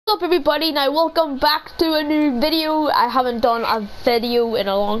What's up everybody, now welcome back to a new video. I haven't done a video in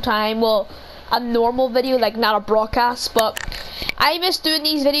a long time, well a normal video, like not a broadcast, but I miss doing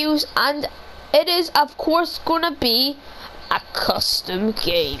these videos, and it is of course gonna be a custom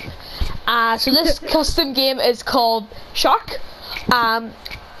game. So this custom game is called Shark.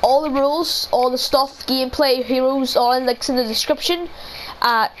 All the rules, all the stuff, gameplay, heroes, all in links in the description.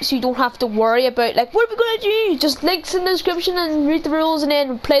 So you don't have to worry about like what are we gonna do, just links in the description and read the rules and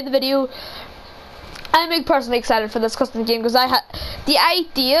then play the video. I'm personally excited for this custom game because I had the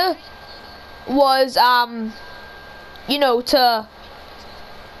idea was you know, sorry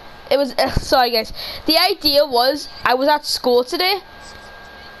guys, the idea was I was at school today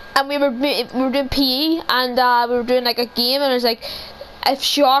and we were doing PE and we were doing like a game, and it was like, if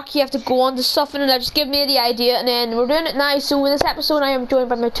Shark, you have to go on to stuff, and that just gave me the idea, and then we're doing it now. So in this episode I am joined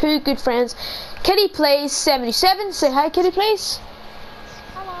by my two good friends, Kitty Plays 77. Say hi, Kitty Plays.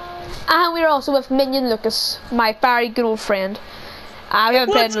 Hello. And we're also with Minion Lucas, my very good old friend. We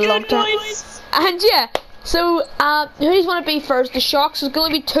haven't played in a long time. And yeah, so who do you want to be first? The Sharks. There's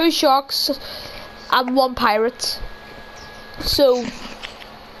going to be 2 Sharks and 1 pirate. So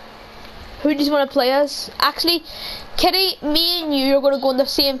who do you want to play as? Actually, Kitty, me and you are going to go on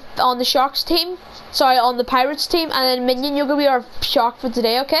the Sharks team. Sorry, on the Pirates team, and then Minion, you're going to be our Shark for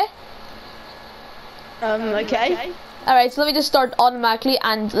today, okay? Okay. Alright, so let me just start automatically,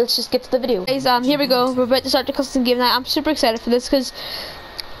 and let's just get to the video. Guys, here we go. We're about to start the custom game now. I'm super excited for this, because,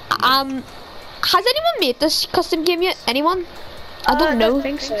 has anyone made this custom game yet? Anyone? I don't know. I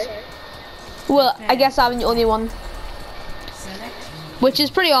think so. Well, I guess I'm the only one. Which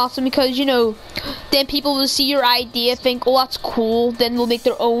is pretty awesome, because, you know, then people will see your idea, think, oh, that's cool, then they'll make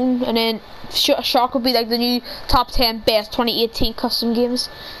their own, and then Shark will be like the new top 10 best 2018 custom games.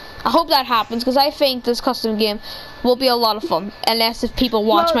 I hope that happens, because I think this custom game will be a lot of fun, unless if people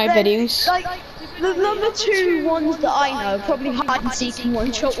watch my videos. Like, the number 2 ones that I know, probably hide and seek and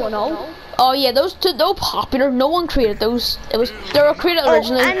one shot, one all. Oh yeah, those two, they were popular. No one created those. They were created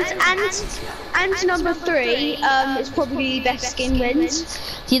originally. And number 3, is probably best skin wins.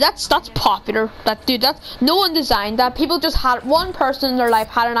 Yeah, that's popular. No one designed that. People just had, one person in their life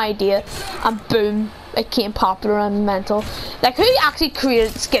had an idea, and boom, it became popular and mental. Like, who actually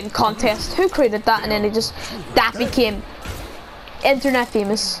created skin contest? Who created that? And then that became internet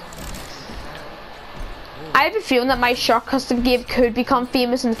famous. I have a feeling that my Shark custom game could become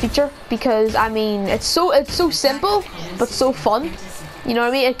famous in the future, because I mean it's so simple but so fun. You know what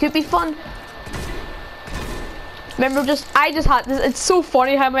I mean? It could be fun. Remember, I just had this. It's so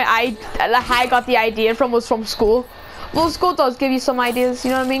funny how I got the idea was from school. Well, school does give you some ideas.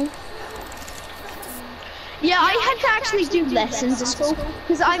 You know what I mean? Yeah, I had to actually do lessons at school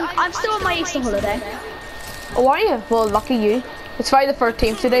because I'm still on my Easter holiday. Oh, are you? Well, lucky you. It's Friday the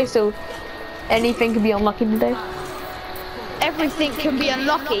 13th today, so anything can be unlucky today. Everything can be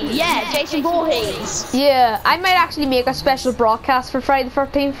unlucky. Yeah, Jason Voorhees. Yeah, I might actually make a special broadcast for Friday the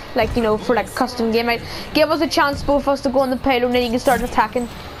 13th, like, you know, for like a custom game. Right, give us a chance, both of us, to go on the payload, and then you can start attacking.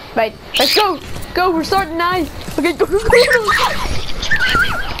 Right, let's go. Go, we're starting now. Okay, go.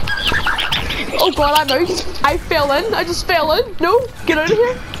 Oh god, I'm out. I fell in. I just fell in. No, get out of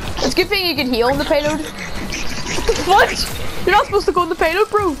here. It's a good thing you can heal on the payload. What? You're not supposed to go on the payload,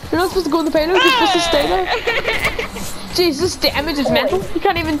 bro. You're not supposed to go on the payload. You're supposed to stay there. Jesus, damage is mental. He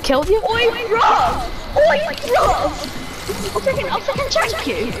can't even kill you. Oi, bro! Oi, bro! I'll freaking shank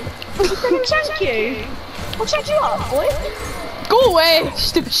you. I'll freaking shank you. I'll shank you up, boy. Go away,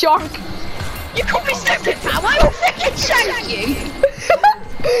 stupid Shark. You call me stupid, pal. I will freaking shank you.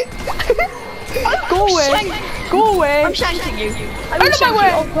 Go away. Go away. I'm shanking you. Out of my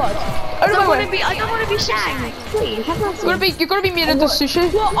way. Oh god. Out of my way. I don't want to be shanked. Please, have mercy. You're gonna be made into sushi.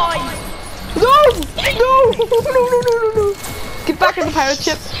 What are you? No! Get back in the pirate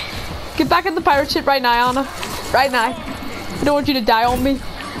ship. Get back in the pirate ship right now, Anna. Right now. I don't want you to die on me.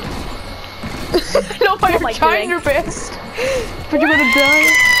 I know you're trying your best, but you're gonna die.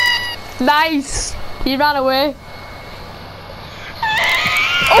 Nice. He ran away.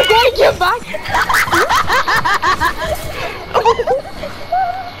 Oh god, he came back.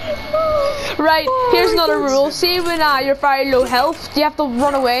 Right, here's another rule. See, when you're very low health, you have to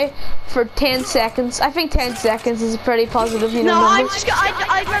run away for 10 seconds. I think 10 seconds is pretty positive, you know. No,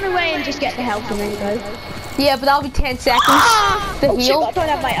 I'd run away and just get the health and then go. Yeah, but that'll be 10 seconds to heal. I don't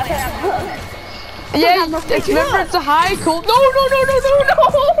have my Yeah, remember, it's a high cold. No!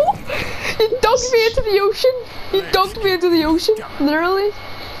 You dunked me into the ocean. You dunked me into the ocean, literally.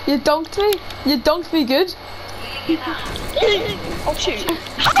 You dunked me. You dunked me good. Oh shoot.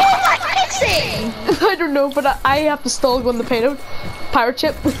 How am I missing? I don't know, but I have to still go on the payload. Pirate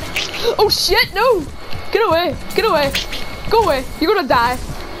ship. Oh shit, no! Get away, get away. Go away, you're gonna die.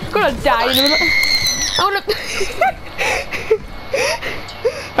 You're gonna die in a minute. I'm gonna...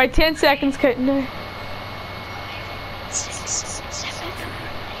 By 10 seconds counting now. 6, 7,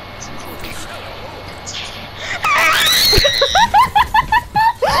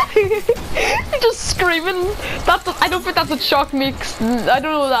 8, You're just screaming. That's I don't think that's a shock mix. I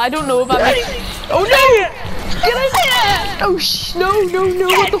don't know about it. Oh no! Get in there! Oh no!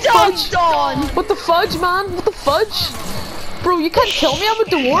 What the fudge? What the fudge, man? What the fudge? Bro, you can't kill me. I'm a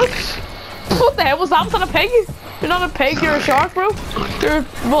dwarf. What the hell was that? Was that a pig? You're not a pig. You're a shark, bro. You're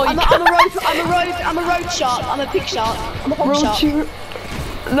well. I'm a road shark. I'm a pig shark. I'm a hog shark.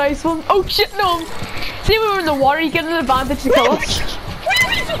 Nice one. Oh shit, no! See when we're in the water, you get an advantage to kill us.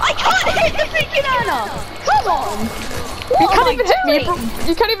 I can't hit the freaking Anna! Come on! You can't even hit me, bro.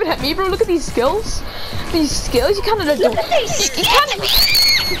 You can't even hit me, bro. Look at these skills. These skills. You can't hit a dwarf.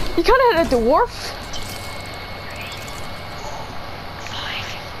 You can't hit a dwarf.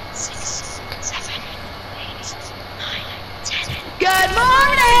 5, 6, 7, 8, 9, 10. Good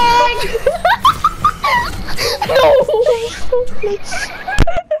morning! No!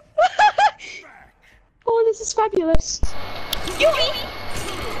 Oh, this is fabulous. Yui!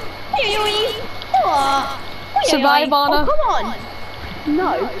 Hey, Yui! What? Survive, Anna. Oh, come on!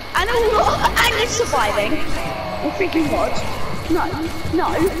 No. Anna's not. Anna's surviving. Oh, freaking God. No.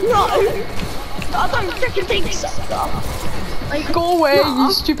 I don't freaking think so. Like, go away,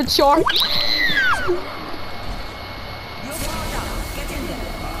 you stupid shark.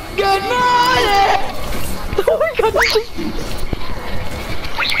 Good morning! Oh my God.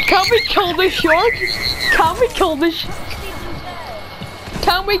 Can we kill the shark? Can we kill the shark?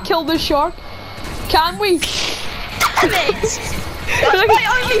 Can we kill the shark? Can we? Damn it! That's my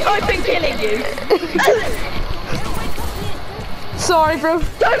only hope in killing you. Sorry, bro.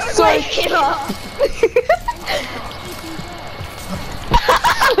 Don't wake him up.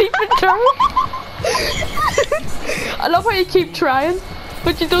 Sleeping turtle. I love how you keep trying,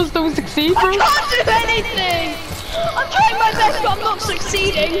 but you just don't succeed, bro. I can't do anything. I'm trying my best, but I'm not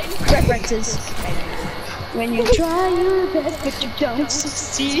succeeding. References. When you try your best, but you don't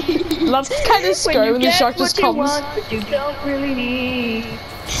succeed. That's kind of scary when the shark just comes. Want, but you don't really need.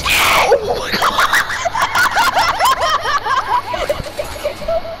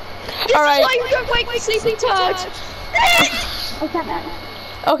 Alright. Don't wake me, sleeping turd.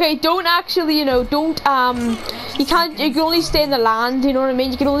 Okay, don't actually, you know, don't, you can only stay in the land, you know what I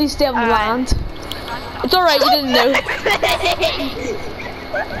mean? You can only stay on the land. It's alright, you didn't know.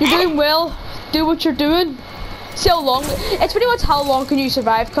 You're doing well. Do what you're doing. See how long, it's pretty much how long can you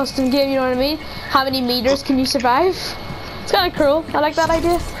survive custom game, you know what I mean? How many meters can you survive? It's kind of cool, I like that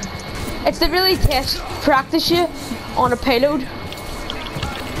idea. It's to really practice you on a payload.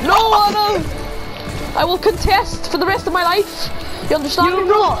 No, Anna! I will contest for the rest of my life. You understand? You're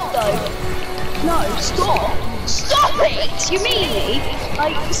not, though. No, stop. Stop it! You mean me?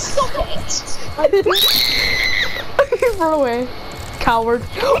 Like, stop it. Run away. Coward.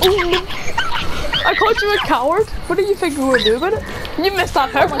 I called you a coward? What do you think we would do about it? You missed that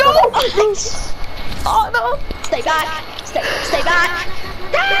hook. No! Oh no! Stay back! Stay back!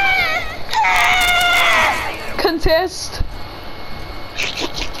 Contest!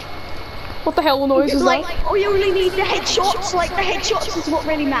 What the hell noise is that? Like, we only need the headshots, like the headshots is what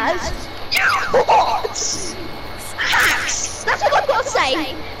really matters. You what? Hacks! That's what I've got to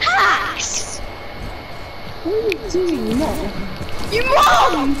say! Hacks! What are you doing, Mom? You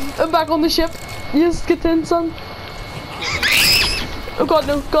mom! I'm back on the ship. Yes, get in, son. Oh god,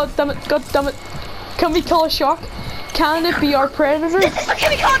 no. God damn it. God damn it. Can we kill a shark? Can it be our predator? This is the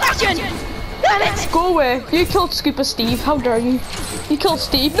Kim Kardashian! Damn it! Go away. You killed Scuba Steve. How dare you? You killed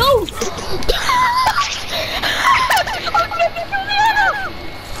Steve. No!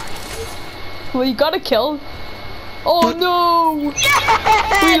 Well, you gotta kill. Oh no!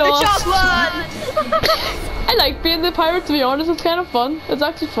 Yeah! We The lost. shark won! I like being the pirate, to be honest. It's kind of fun. It's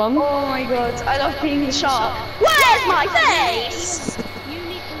actually fun. Oh my god, I love being the shark. Where's my face? You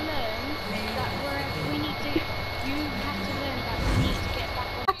need to learn that we need to. You have to learn that we need to get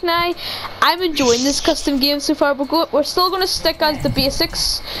back. Now, I'm enjoying this custom game so far, but we're still going to stick as the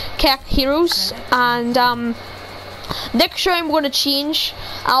basics, heroes, and next round we're going to change.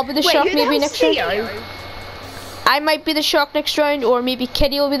 I'll be the shark maybe next round. I might be the shark next round, or maybe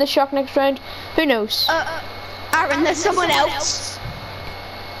Kitty will be the shark next round. Who knows? Aaron, there's someone else.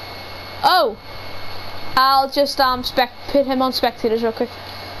 Oh, I'll just put him on spectators real quick.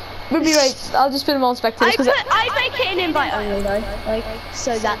 We'll be right. I'll just put him on spectators. I make it an invite only though, like,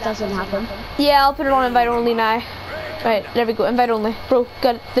 so that doesn't happen. Yeah, I'll put it on invite only now. Right, there we go. Invite only. Bro,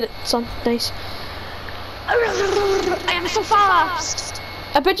 got it. Did it, son. Nice. I am so fast.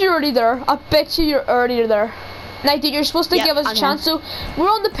 I bet you're already there. I bet you're already there. Now, dude, you're supposed to give us a chance. So we're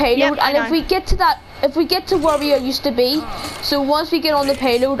on the payload, and if we get to that, if we get to where we used to be, so once we get on the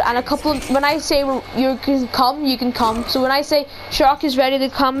payload, and a couple of, when I say you can come, you can come. So when I say Shark is ready to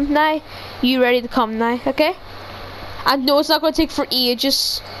come now, you ready to come now, okay? And no, it's not going to take for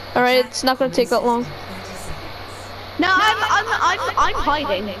ages. All right, it's not going to take that long. No, I'm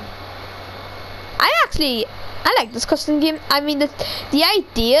hiding. I like this custom game. I mean, the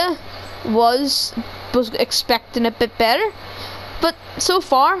idea was expecting a bit better, but so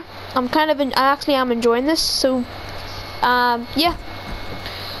far I'm I'm enjoying this. So yeah,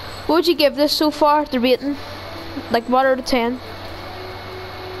 what would you give this so far, the rating? Like 1 out of 10?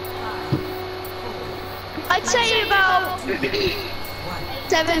 I'd say about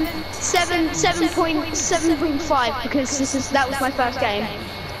 7.5 because that was my first game.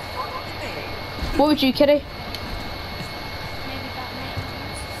 What would you, Kitty?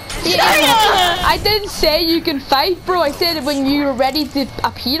 Maybe Yeah, about I didn't say you can fight, bro. I said when you're ready to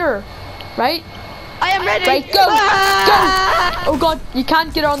appear, right? I am ready. Right, go, go. Oh God, you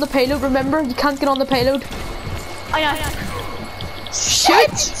can't get on the payload. Remember, you can't get on the payload. I know.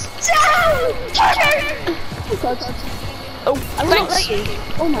 Shoot! Down! Oh, I'm not thanks. ready.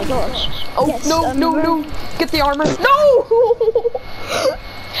 Oh my gosh. Oh Yes, no! Get the armor. No!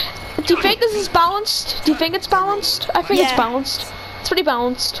 Do you think this is balanced? Do you think it's balanced? I think it's balanced. It's pretty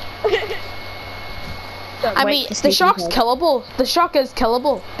balanced. I mean, the Shark's killable. The Shark is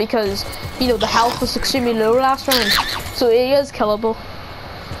killable because, you know, the health was extremely low last round. So it is killable.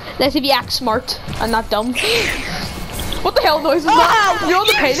 Let's if you act smart and not dumb. What the hell noise is that? You're on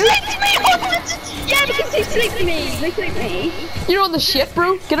the payload? Yeah, because they slicked me. They slicked me. You're on the ship,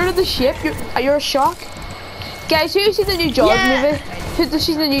 bro. Get out of the ship. You're a Shark. Guys, who's seen the new Jaws movie? Who's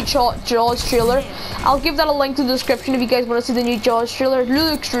seen the new Jaws trailer? I'll give that a link to the description if you guys want to see the new Jaws trailer. It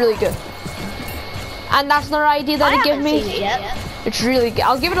looks really good. And that's another idea that it gave me. It's really good.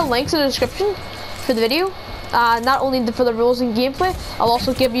 I'll give it a link to the description for the video. Not only for the rules and gameplay, I'll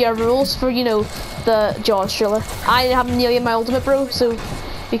also give you rules for, you know, the Jaws trailer. I have nearly my ultimate, bro, so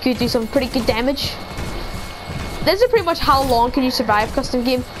we could do some pretty good damage. This is pretty much how long can you survive custom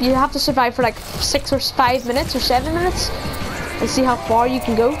game. You have to survive for like 6 or 5 minutes or 7 minutes and see how far you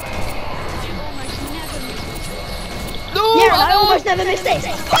can go. No, yeah, I almost never missed this.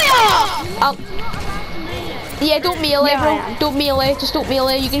 Yeah, don't melee, bro. Don't melee. Just don't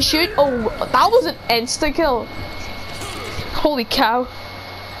melee. You can shoot. Oh, that was an insta kill. Holy cow.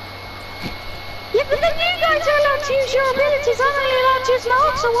 Yeah, but then you guys are allowed to use your abilities. I'm only allowed to use my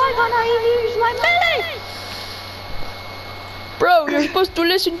so why can't I use my melee? Bro, you're supposed to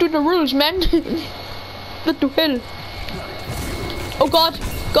listen to the rules, man. What the hell? Oh God,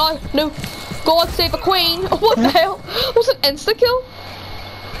 God, no. God save a queen. Oh, what the hell? Was it insta kill?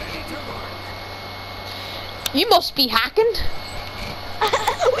 You must be hacking.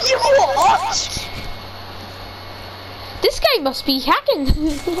 You what? This guy must be hacking.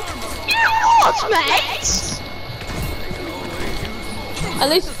 You what, mate? At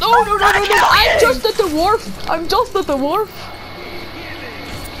least, no. I'm just at the wharf. I'm just at the wharf.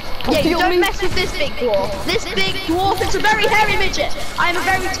 Yeah, you don't mess with this big dwarf. This big dwarf is a very hairy midget. I'm a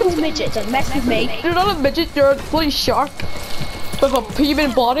very tall midget. Don't mess with me. You're not a midget. You're a bloody shark with a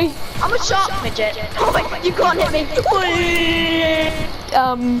human body. I'm a shark midget. Oh wait, you can't hit me.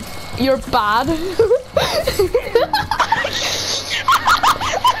 You're bad.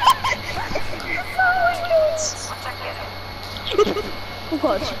 Oh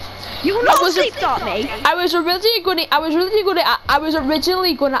God. You will not sleep start me. I was originally going to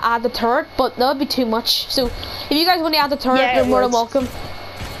add the turret, but that would be too much. So if you guys want to add the turret, you're more than welcome.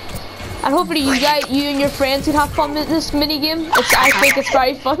 And hopefully you and your friends can have fun with this mini game. I think it's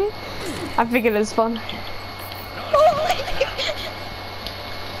very fun. I think it is fun.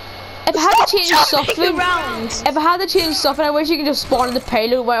 If I had to change something, I wish you could just spawn in the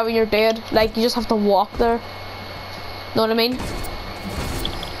payload while you're dead. Like you just have to walk there. Know what I mean?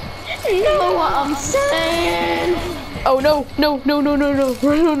 You know what I'm saying? Oh no!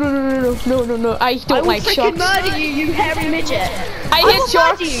 I don't like sharks. I will freaking murder you, you hairy midget. I hate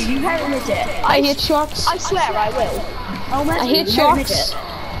sharks. You hairy midget. I hate sharks. I swear I will. I'll murder I hate sharks.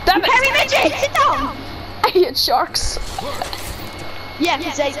 Damn it! Hairy midget, sit down. I hate sharks. Yeah,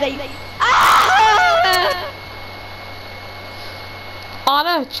 because they. Ah!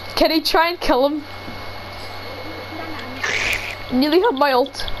 Anna, can he try and kill him? Nearly had my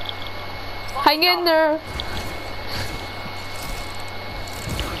ult. Hang in there.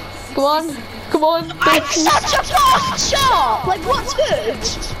 Come on. Come on. I'm such a fast shark! Like, what's good?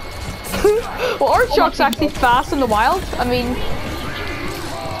 Well, our shark's actually fast in the wild. I mean...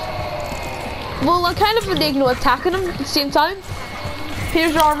 Well, I'm kind of attacking him at the same time.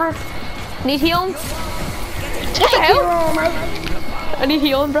 Here's your armor. Need healing? What the hell? I need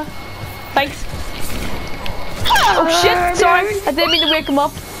healing, bro. Thanks. Oh shit, sorry. I didn't mean to wake him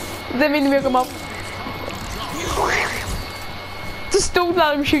up. Just don't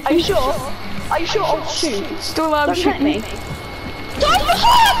let him shoot me. Are you sure? Are you sure? Oh shoot. Just don't let him Don't shoot hurt me. me. Don't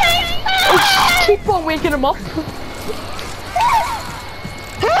hurt me! Oh, keep on waking him up.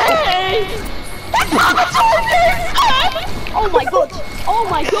 Hey! Oh my god! Oh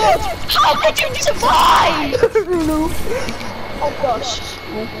my god! How did you survive? I don't know. Oh gosh.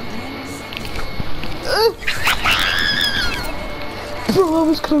 Bro, I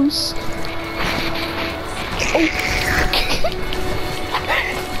was close. Oh.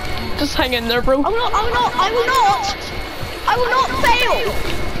 Just hang in there, bro. I will not fail!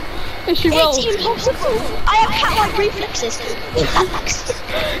 Yes, you will. It's impossible! I have cat-like reflexes.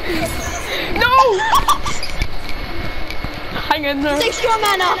 No! Hang in there. 6 your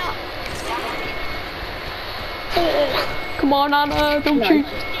mana! Come on, Anna, don't you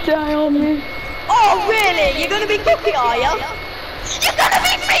die on me. Oh really? You're gonna be cocky, are ya? You're gonna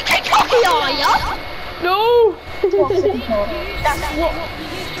be freaking cocky, are ya? No! That's what...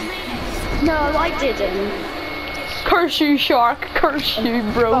 No, I didn't. Curse you, shark. Curse you,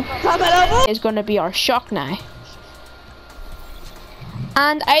 bro. Is gonna be our shock now.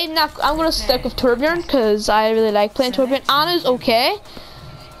 And I'm gonna stick with Torbjorn because I really like playing Torbjorn. Anna's okay,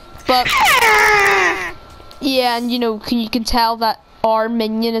 but yeah, and you know, you can tell that our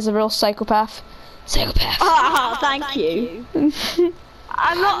minion is a real psychopath. Ah, thank you.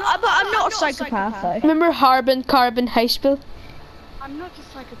 I'm not a psychopath though. Remember Carbon High School? I'm not a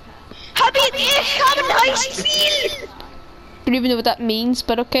psychopath. Carbon High School! Don't even know what that means,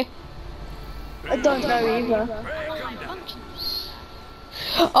 but okay. I don't know either.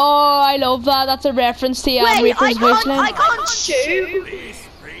 Oh, I love that. That's a reference to Wait, Reaper's Wasteland. I can't shoot.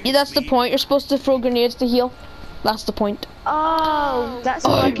 Yeah, that's the point. You're supposed to throw grenades to heal. That's the point. Oh, that's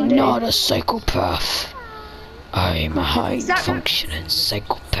all I can do. I'm not a psychopath. I'm a high-functioning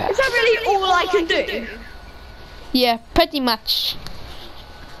psychopath. Is that really all I can do? Yeah, pretty much.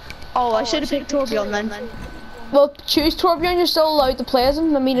 Oh, I should have picked Torbjorn then. Well, choose Torbjorn. You're still allowed to play as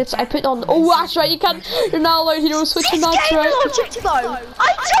him. I mean, it's I put on. Oh, that's right. You can't. You're not allowed hero switching. That's Game right. logic though.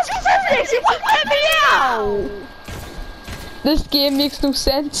 I just said this. It won't let me out. This game makes no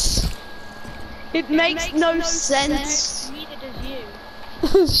sense. It makes no sense. Neither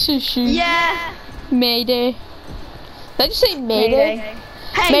does you. Shoo. Yeah. Mayday. Did you say Mayday?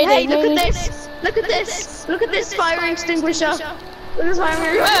 Hey, Mayday, look Mayday. at this. Look at this. Look at this fire extinguisher. Look at this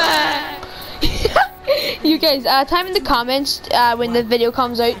fire extinguisher. You guys, time in the comments when the video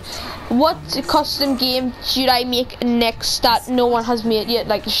comes out. What custom game should I make next that no one has made yet,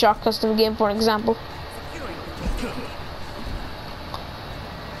 like the shark custom game, for example?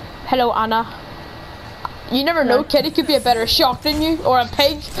 Hello, Anna. You never know, Kitty could be a better shark than you, or a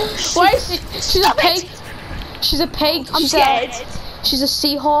pig. Why is she? She's a pig. She's a pig. I'm scared. She's a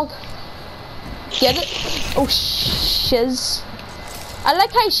sea hog. Get it? Oh, shiz. I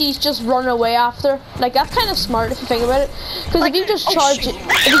like how she's just running away after. Like, that's kind of smart if you think about it. Because like, if you just charge it,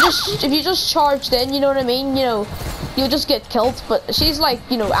 if you just charged in, you know what I mean? You know, you'll just get killed. But she's like,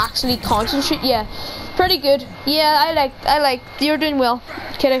 you know, actually concentrate. Yeah, pretty good. Yeah, I like. You're doing well,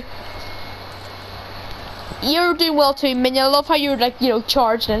 Kitty. You're doing well too, Minion. I love how you're like, you know,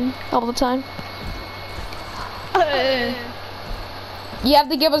 charged in all the time. You have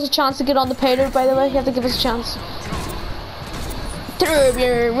to give us a chance to get on the payload, by the way. You have to give us a chance.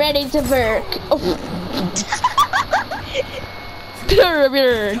 Torbjorn, ready to work. Oh.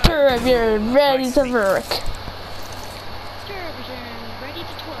 Torbjorn, ready to work.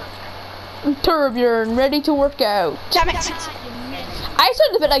 Torbjorn, ready to work out. Damn it! I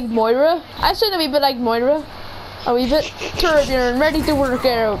sound a bit like Moira. I sound a wee bit like Moira. A wee bit. Torbjorn, ready to work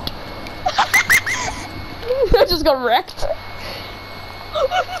out. I just got wrecked.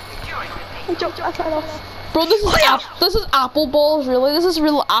 I dropped my phone off. Bro, this is apple balls, really. This is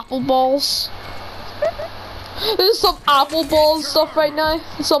real apple balls. This is some apple balls stuff right now.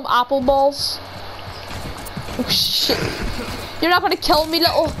 Some apple balls. Oh shit! You're not gonna kill me,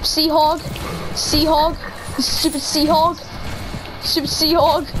 little sea hog. Sea hog. You stupid sea hog. Stupid sea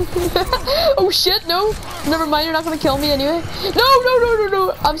hog. Oh shit! No. Never mind. You're not gonna kill me anyway.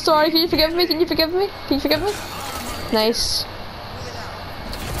 No. I'm sorry. Can you forgive me? Can you forgive me? Can you forgive me? Nice.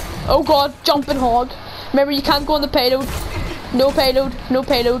 Oh god, jumping hog. Remember, you can't go on the payload. No payload, no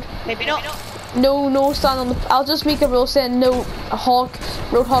payload. Maybe not. No, stand on the. I'll just make a rule saying no, a hog,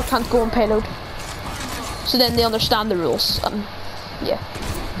 roadhog can't go on payload. So then they understand the rules. Yeah.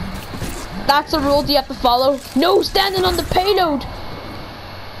 That's a rule you have to follow. No standing on the payload.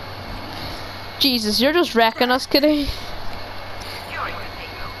 Jesus, you're just wrecking us, Kitty.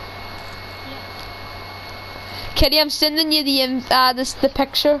 Kitty, I'm sending you the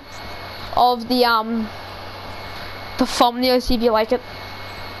picture of the thumbnail. See if you like it.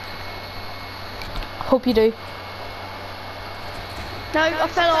 Hope you do. No, I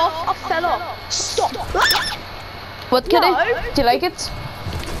fell off. Stop. What, Kitty? No. Do you like it?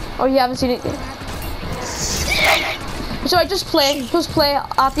 Oh, you haven't seen it yet? Sorry, just play. Just play.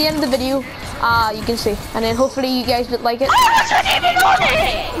 At the end of the video, you can see. And then hopefully you guys would like it.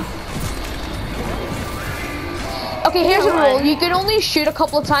 Okay, here's a rule. You can only shoot a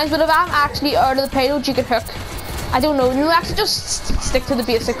couple of times, but if I'm actually out of the payload, you can hook. I don't know. No, actually just stick to the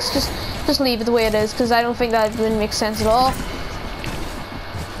basics. Just leave it the way it is, because I don't think that really makes sense at all.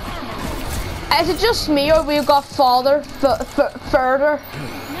 Is it just me, or we've got further?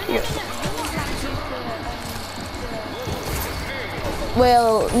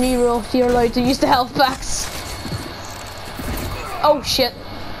 Well, Nero, you're allowed to use the health packs. Oh shit.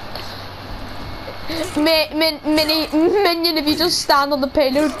 Minion, if you just stand on the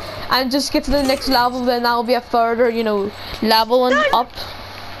payload and just get to the next level, then that'll be a further, you know, leveling up.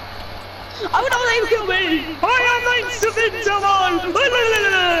 I would not let him kill me! I am invincible!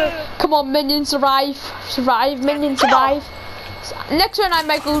 Come on, minion, survive. Survive, minion, survive. Next round I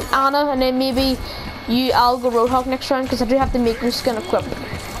might go Anna, and then maybe I'll go Roadhog next round, because I do have to make this skin equip.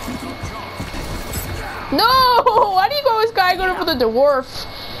 No! Why do you always gotta go for the dwarf?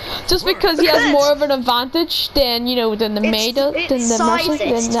 Just because he has more of an advantage than, you know, than the Maida, than the Mercy,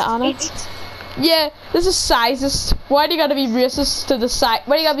 than the Anna. Yeah, this is sizest. Why do you gotta be racist to the side?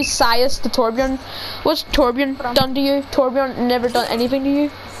 Why do you gotta be sized to Torbjorn? What's Torbjorn done to you? Torbjorn never done anything to you.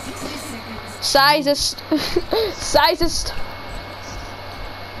 Sizest. Sizest.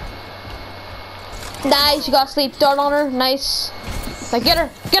 Nice, you got sleep dirt on her. Nice. Like, get her.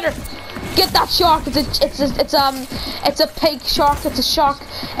 Get that shark. It's a pig shark. It's a shark.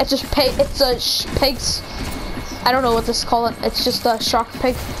 It's just pig. Pigs. I don't know what this call it. It's just a shark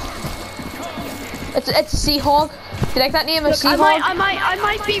pig. It's a sea hog. Do you like that name? A sea hog? I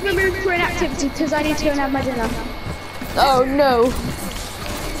might be removed for inactivity because I need to go and have my dinner. Oh no.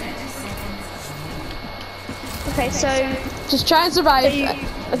 Okay, so just try and survive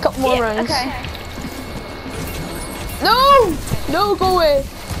a couple more rounds. Okay. No! No, go away.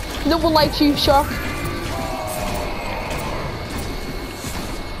 No one likes you, shark.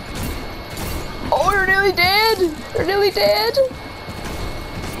 Oh, you're nearly dead. You're nearly dead.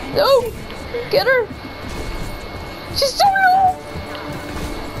 No. Get her! She's so low!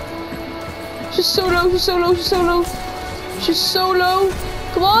 She's so low, she's so low, she's so low. She's so low.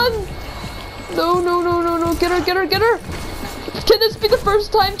 Come on! No. Get her. Can this be the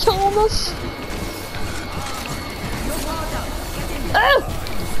first time killing us?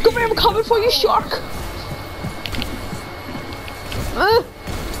 Come here, I'm coming for you, shark!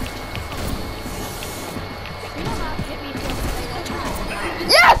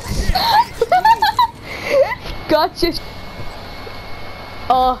 Yes! Gotcha.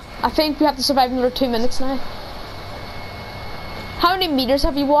 Oh, I think we have to survive another 2 minutes now. How many meters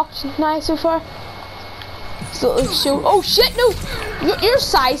have you walked now so far? So, oh shit, no! You're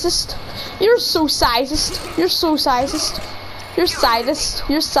sizest. You're so sizest. You're so sizest. You're sizest.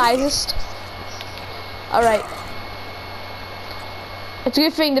 You're sizest. Alright. It's a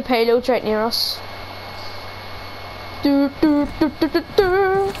good thing the payload's right near us.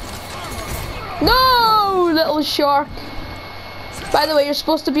 No, little shark. By the way, you're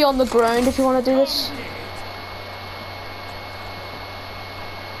supposed to be on the ground if you want to do this.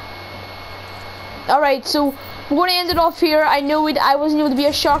 Alright, so we're going to end it off here. I know I wasn't able to be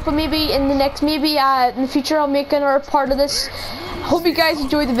a shark, but maybe in the future I'll make another part of this. Hope you guys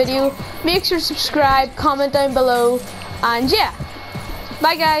enjoyed the video. Make sure to subscribe, comment down below, and yeah.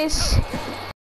 Bye guys.